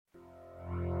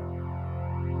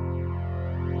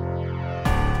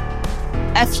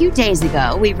A few days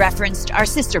ago, we referenced our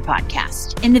sister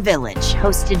podcast, In the Village,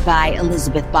 hosted by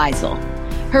Elizabeth Beisel.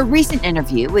 Her recent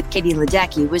interview with Katie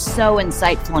Ledecky was so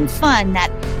insightful and fun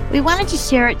that we wanted to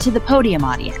share it to the Podium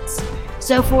audience.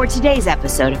 So for today's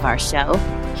episode of our show,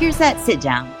 here's that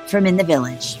sit-down from In the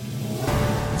Village.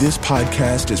 This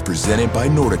podcast is presented by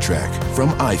NordicTrack from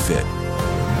iFit.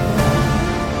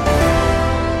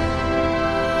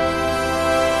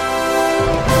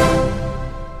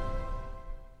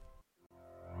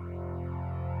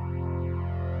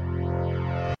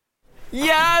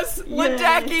 Yes,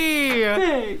 Ledecky!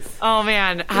 Thanks. Oh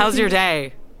man, how's your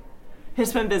day?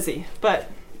 It's been busy, but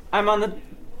I'm on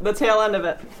the tail end of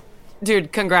it.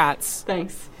 Dude, congrats.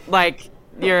 Thanks. Like,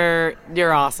 you're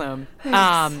awesome.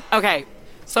 Thanks. Okay,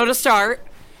 so to start,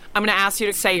 I'm gonna ask you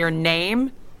to say your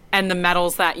name and the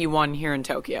medals that you won here in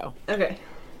Tokyo. Okay.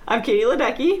 I'm Katie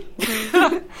Ledecky,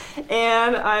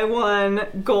 and I won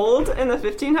gold in the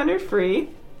 1500 free.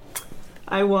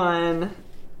 I won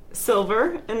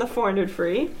silver in the 400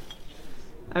 free.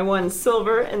 I won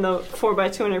silver in the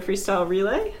 4x200 freestyle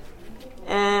relay.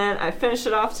 And I finished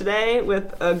it off today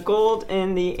with a gold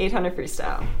in the 800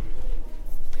 freestyle.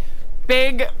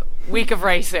 Big week of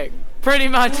racing, pretty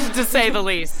much, to say the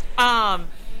least.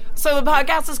 So the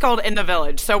podcast is called In the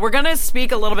Village. So we're going to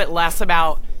speak a little bit less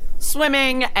about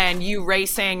swimming and you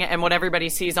racing and what everybody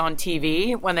sees on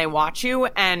TV when they watch you.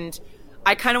 And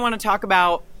I kind of want to talk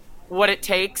about what it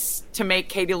takes to make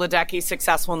Katie Ledecky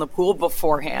successful in the pool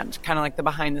beforehand, kind of like the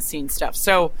behind-the-scenes stuff.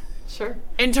 So, sure.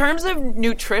 In terms of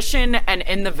nutrition and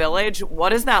In the Village,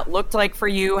 what does that look like for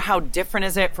you? How different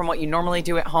is it from what you normally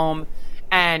do at home?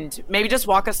 And maybe just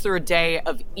walk us through a day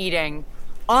of eating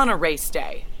on a race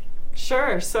day.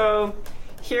 Sure. So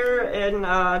here in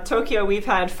Tokyo, we've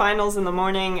had finals in the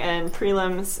morning and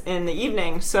prelims in the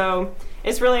evening. So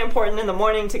it's really important in the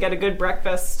morning to get a good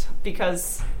breakfast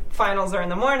because finals are in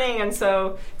the morning, and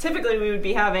so typically we would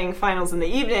be having finals in the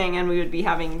evening and we would be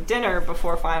having dinner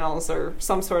before finals or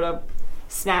some sort of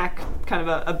snack, kind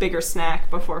of a bigger snack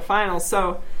before finals.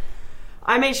 So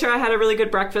I made sure I had a really good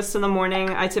breakfast in the morning.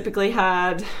 I typically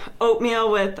had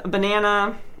oatmeal with a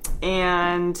banana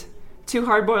and 2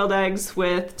 hard-boiled eggs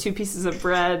with 2 pieces of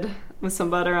bread with some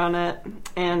butter on it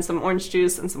and some orange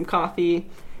juice and some coffee,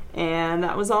 and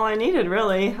that was all I needed,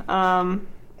 really.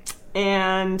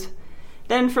 And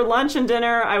then for lunch and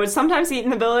dinner, I would sometimes eat in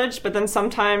the village, but then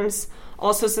sometimes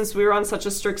also, since we were on such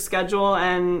a strict schedule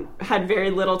and had very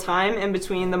little time in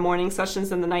between the morning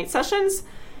sessions and the night sessions,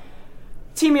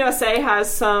 Team USA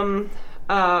has some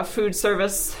food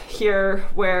service here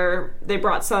where they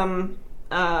brought some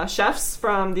chefs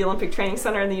from the Olympic Training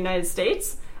Center in the United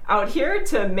States out here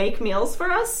to make meals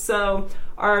for us. So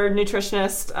our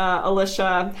nutritionist,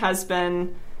 Alicia, has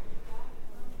been,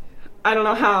 I don't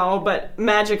know how, but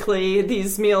magically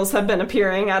these meals have been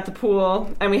appearing at the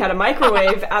pool, and we had a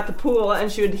microwave at the pool,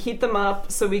 and she would heat them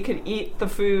up so we could eat the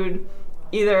food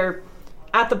either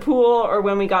at the pool or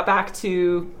when we got back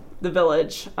to the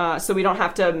village, so we don't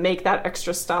have to make that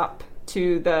extra stop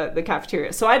to the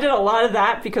cafeteria. So I did a lot of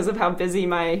that because of how busy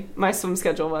my swim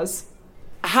schedule was.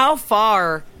 How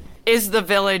far is the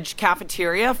village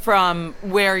cafeteria from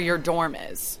where your dorm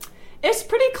is? It's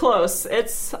pretty close.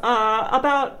 It's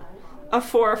about a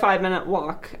 4 or 5 minute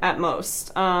walk at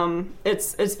most.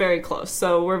 It's very close,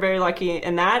 so we're very lucky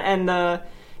in that. And the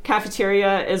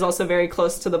cafeteria is also very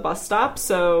close to the bus stop,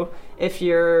 so if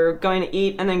you're going to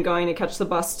eat and then going to catch the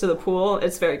bus to the pool,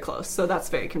 it's very close, so that's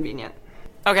very convenient.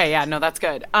 Okay, yeah, no, that's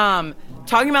good.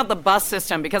 Talking about the bus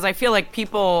system, because I feel like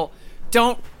people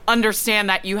don't understand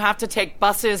that you have to take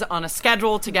buses on a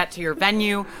schedule to get to your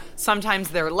venue. Sometimes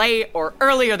they're late or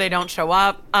early or they don't show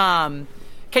up.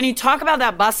 Can you talk about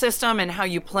that bus system and how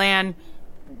you plan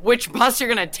which bus you're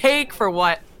going to take for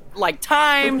what, like,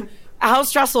 time? How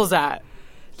stressful is that?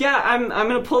 Yeah, I'm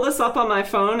going to pull this up on my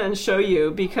phone and show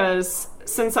you, because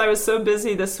since I was so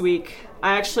busy this week,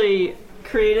 I actually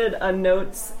created a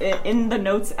notes in the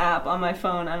notes app on my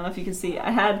phone. I don't know if you can see.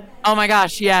 I had... Oh my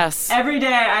gosh, yes. Every day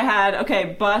I had,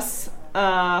 okay, bus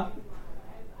at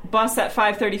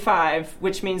 5:35,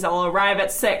 which means I'll arrive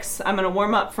at 6. I'm going to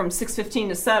warm up from 6:15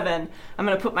 to 7. I'm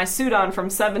going to put my suit on from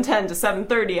 7:10 to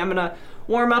 7:30. I'm going to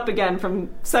warm up again from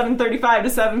 7:35 to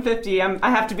 7:50. I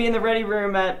have to be in the ready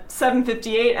room at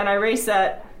 7:58, and I race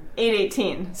at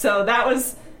 8:18. So that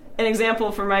was an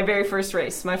example for my very first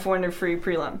race, my 400 free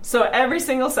prelim. So every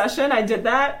single session I did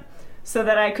that so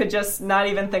that I could just not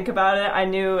even think about it. I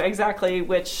knew exactly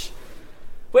which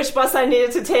bus I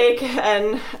needed to take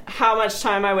and how much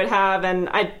time I would have, and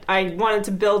I wanted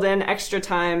to build in extra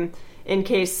time in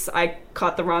case I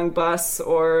caught the wrong bus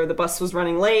or the bus was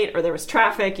running late or there was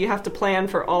traffic. You have to plan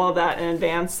for all of that in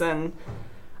advance, and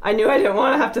I knew I didn't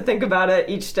want to have to think about it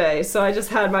each day, so I just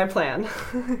had my plan.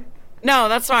 No,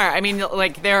 that's smart. I mean,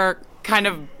 like, there are kind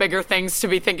of bigger things to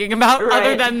be thinking about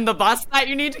other than the bus that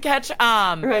you need to catch.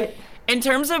 Right. In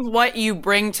terms of what you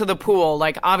bring to the pool,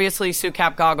 like, obviously suit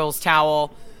cap, goggles,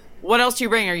 towel, what else do you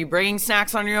bring? Are you bringing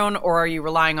snacks on your own, or are you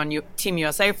relying on Team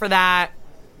USA for that?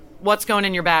 What's going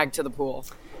in your bag to the pool?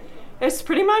 It's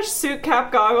pretty much suit,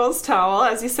 cap, goggles, towel,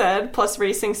 as you said, plus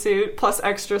racing suit, plus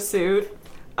extra suit,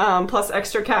 plus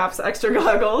extra caps, extra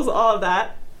goggles, all of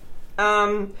that.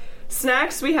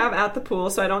 Snacks we have at the pool,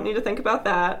 so I don't need to think about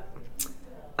that.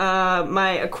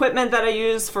 My equipment that I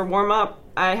use for warm-up,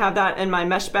 I have that in my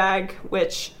mesh bag,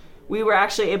 which we were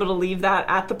actually able to leave that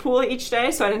at the pool each day,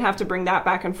 so I didn't have to bring that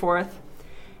back and forth.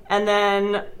 And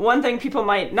then one thing people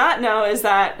might not know is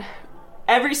that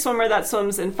every swimmer that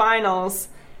swims in finals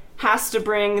has to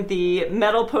bring the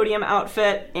medal podium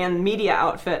outfit and media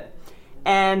outfit.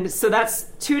 And so that's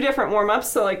 2 different warm-ups.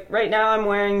 So like right now I'm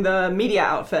wearing the media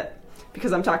outfit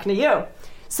because I'm talking to you.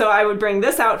 So I would bring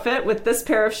this outfit with this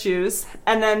pair of shoes,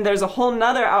 and then there's a whole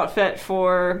nother outfit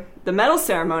for the medal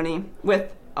ceremony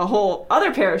with a whole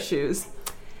other pair of shoes.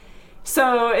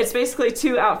 So it's basically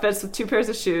 2 outfits with 2 pairs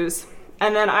of shoes.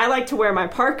 And then I like to wear my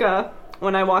parka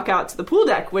when I walk out to the pool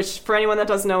deck, which for anyone that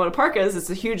doesn't know what a parka is, it's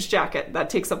a huge jacket that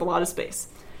takes up a lot of space.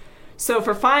 So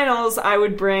for finals, I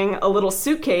would bring a little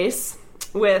suitcase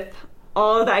with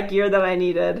all of that gear that I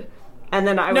needed. And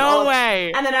then I would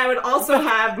And then I would also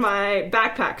have my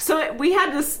backpack. So we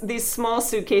had these small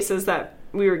suitcases that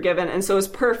we were given, and so it was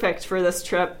perfect for this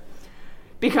trip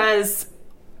because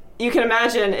you can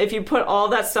imagine if you put all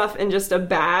that stuff in just a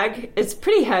bag, it's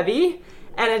pretty heavy,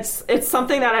 and it's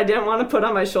something that I didn't want to put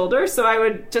on my shoulder. So I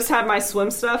would just have my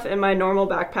swim stuff in my normal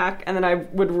backpack, and then I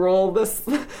would roll this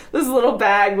little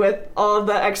bag with all of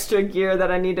the extra gear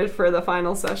that I needed for the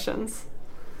final sessions.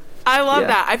 I love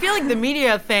that. I feel like the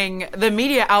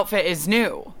media outfit is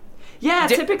new. Yeah,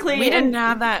 typically. We didn't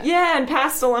have that. Yeah, in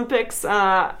past Olympics,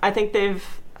 I think they've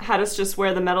had us just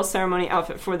wear the medal ceremony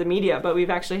outfit for the media, but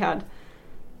we've actually had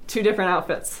 2 different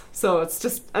outfits. So it's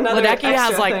just another Ledecky extra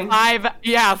has like thing.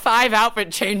 5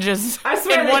 outfit changes I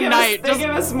swear, in one night. They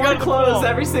give us more clothes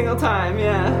every single time,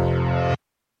 yeah.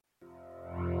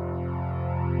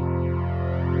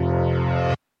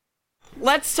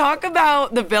 Let's talk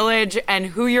about the village and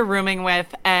who you're rooming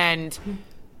with and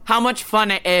how much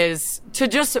fun it is to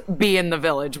just be in the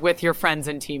village with your friends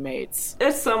and teammates.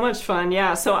 It's so much fun,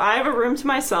 yeah. So I have a room to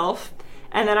myself,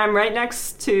 and then I'm right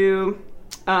next to...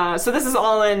 so this is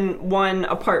all in one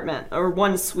apartment, or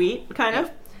one suite, kind of.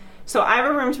 So I have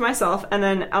a room to myself, and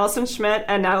then Allison Schmidt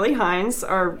and Natalie Hines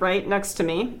are right next to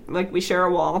me. Like, we share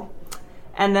a wall.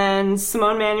 And then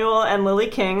Simone Manuel and Lily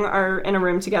King are in a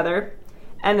room together.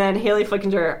 And then Haley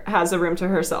Flickinger has a room to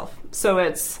herself. So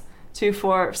it's 2,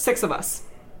 4, 6 of us.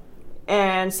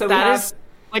 And so that is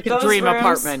like a dream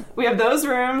apartment. We have those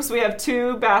rooms. We have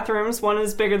 2 bathrooms. One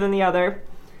is bigger than the other.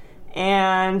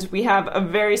 And we have a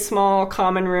very small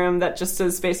common room that just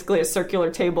is basically a circular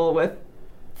table with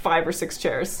 5 or 6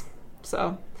 chairs.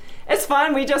 So it's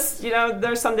fun. We just,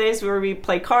 there's some days where we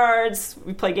play cards,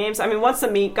 we play games. I mean, once the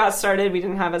meet got started, we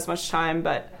didn't have as much time,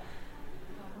 but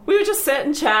we would just sit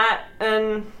and chat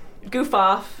and goof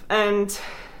off. And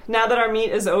now that our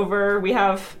meet is over, we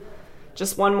have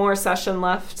just one more session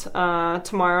left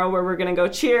tomorrow where we're going to go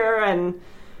cheer, and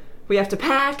we have to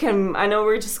pack. And I know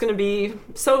we're just going to be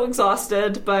so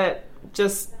exhausted, but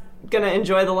just going to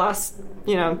enjoy the last,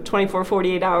 24,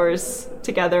 48 hours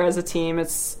together as a team.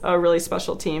 It's a really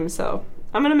special team, so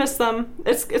I'm going to miss them.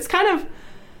 It's kind of...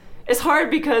 It's hard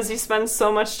because you spend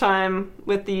so much time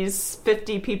with these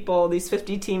 50 people, these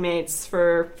 50 teammates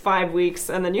for 5 weeks,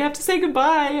 and then you have to say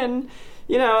goodbye, and,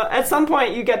 at some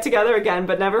point you get together again,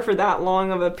 but never for that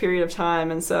long of a period of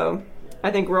time, and so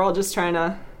I think we're all just trying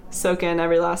to soak in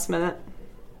every last minute.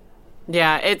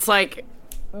 Yeah, it's like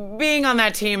being on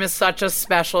that team is such a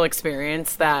special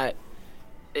experience that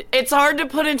it's hard to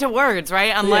put into words,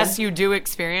 right? Unless you do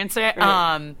experience it.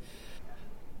 Right.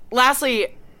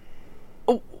 Lastly,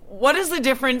 what is the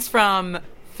difference from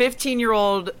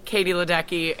 15-year-old Katie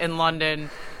Ledecky in London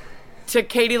to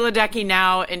Katie Ledecky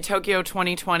now in Tokyo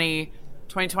 2020,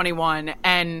 2021?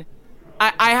 And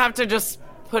I have to just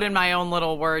put in my own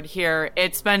little word here.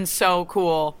 It's been so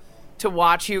cool to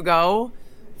watch you go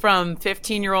from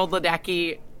 15-year-old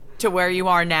Ledecky to where you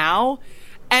are now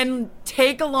and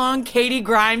take along Katie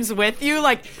Grimes with you.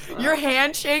 Like, your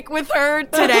handshake with her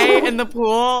today in the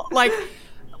pool, like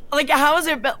how has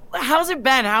it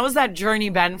been? How has that journey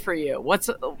been for you? What's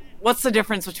the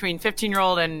difference between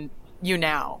 15-year-old and you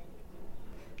now?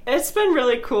 It's been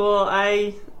really cool.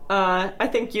 I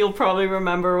think you'll probably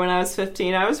remember when I was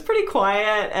 15, I was pretty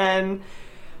quiet, and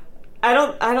I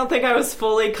don't think I was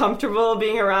fully comfortable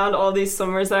being around all these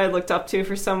swimmers that I looked up to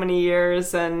for so many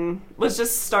years, and was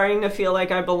just starting to feel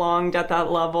like I belonged at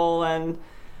that level. And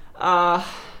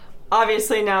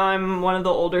obviously now I'm one of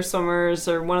the older swimmers,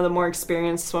 or one of the more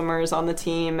experienced swimmers on the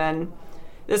team, and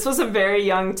this was a very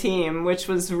young team, which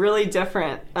was really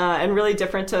different, and really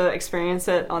different to experience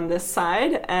it on this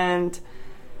side. And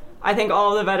I think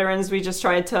all of the veterans, we just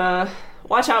tried to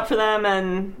watch out for them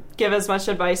and give as much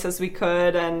advice as we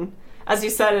could. And as you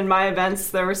said, in my events,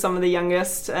 there were some of the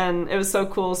youngest, and it was so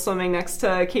cool swimming next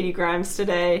to Katie Grimes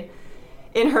today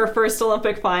in her first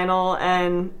Olympic final,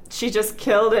 and she just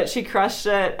killed it. She crushed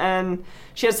it, and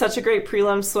she had such a great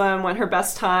prelim swim, went her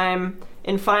best time.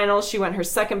 In finals, she went her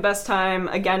second best time,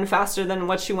 again faster than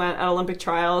what she went at Olympic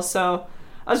trials. So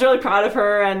I was really proud of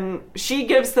her, and she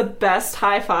gives the best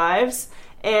high fives,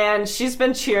 and she's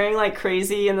been cheering like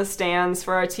crazy in the stands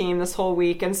for our team this whole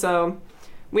week. And so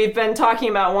we've been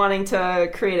talking about wanting to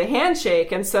create a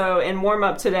handshake, and so in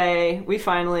warm-up today, we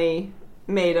finally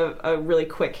made a really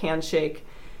quick handshake.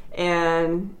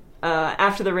 And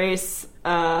after the race,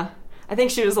 I think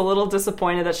she was a little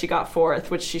disappointed that she got fourth,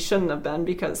 which she shouldn't have been,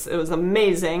 because it was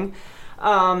amazing.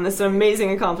 It's an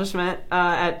amazing accomplishment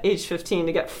at age 15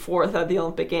 to get fourth at the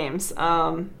Olympic Games.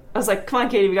 I was like, come on,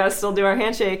 Katie, we got to still do our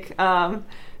handshake.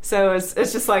 So it's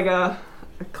just like a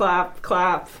clap,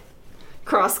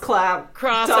 cross clap,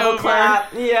 double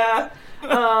clap. Yeah.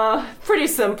 Pretty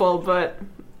simple, but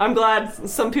I'm glad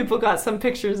some people got some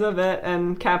pictures of it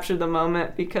and captured the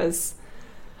moment, because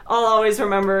I'll always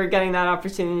remember getting that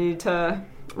opportunity to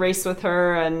race with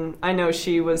her, and I know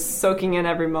she was soaking in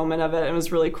every moment of it. It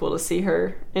was really cool to see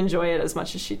her enjoy it as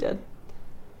much as she did.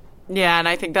 Yeah, and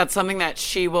I think that's something that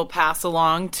she will pass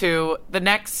along to the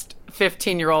next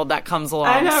 15-year-old that comes along.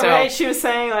 I know, right? She was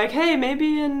saying, like, hey,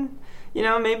 maybe in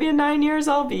 9 years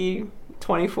I'll be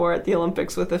 24 at the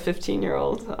Olympics with a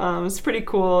 15-year-old. It's pretty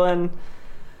cool, and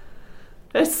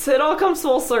it all comes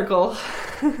full circle.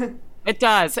 It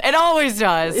does. It always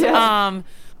does. Yeah.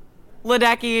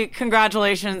 Ledecky,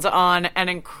 congratulations on an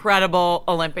incredible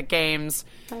Olympic Games.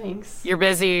 Thanks. You're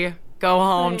busy. Go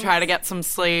home. Thanks. Try to get some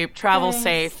sleep. Travel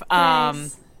safe.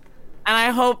 Thanks. And I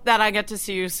hope that I get to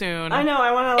see you soon. I know.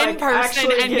 I want to in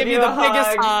person and give you the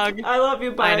biggest hug. I love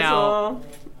you, Beisel. I know.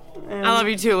 And I love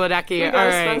you too, Ledecky. We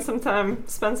gotta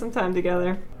spend some time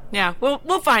together. Yeah, we'll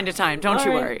find a time. Don't all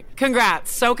you right. worry.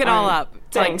 Congrats. Soak it all up.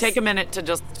 Thanks. Take a minute to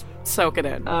just soak it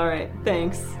in. All right.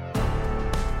 Thanks.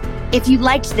 If you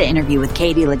liked the interview with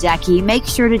Katie Ledecky, make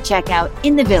sure to check out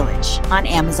In the Village on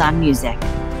Amazon Music.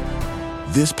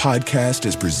 This podcast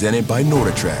is presented by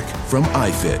NordicTrack from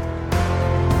iFit.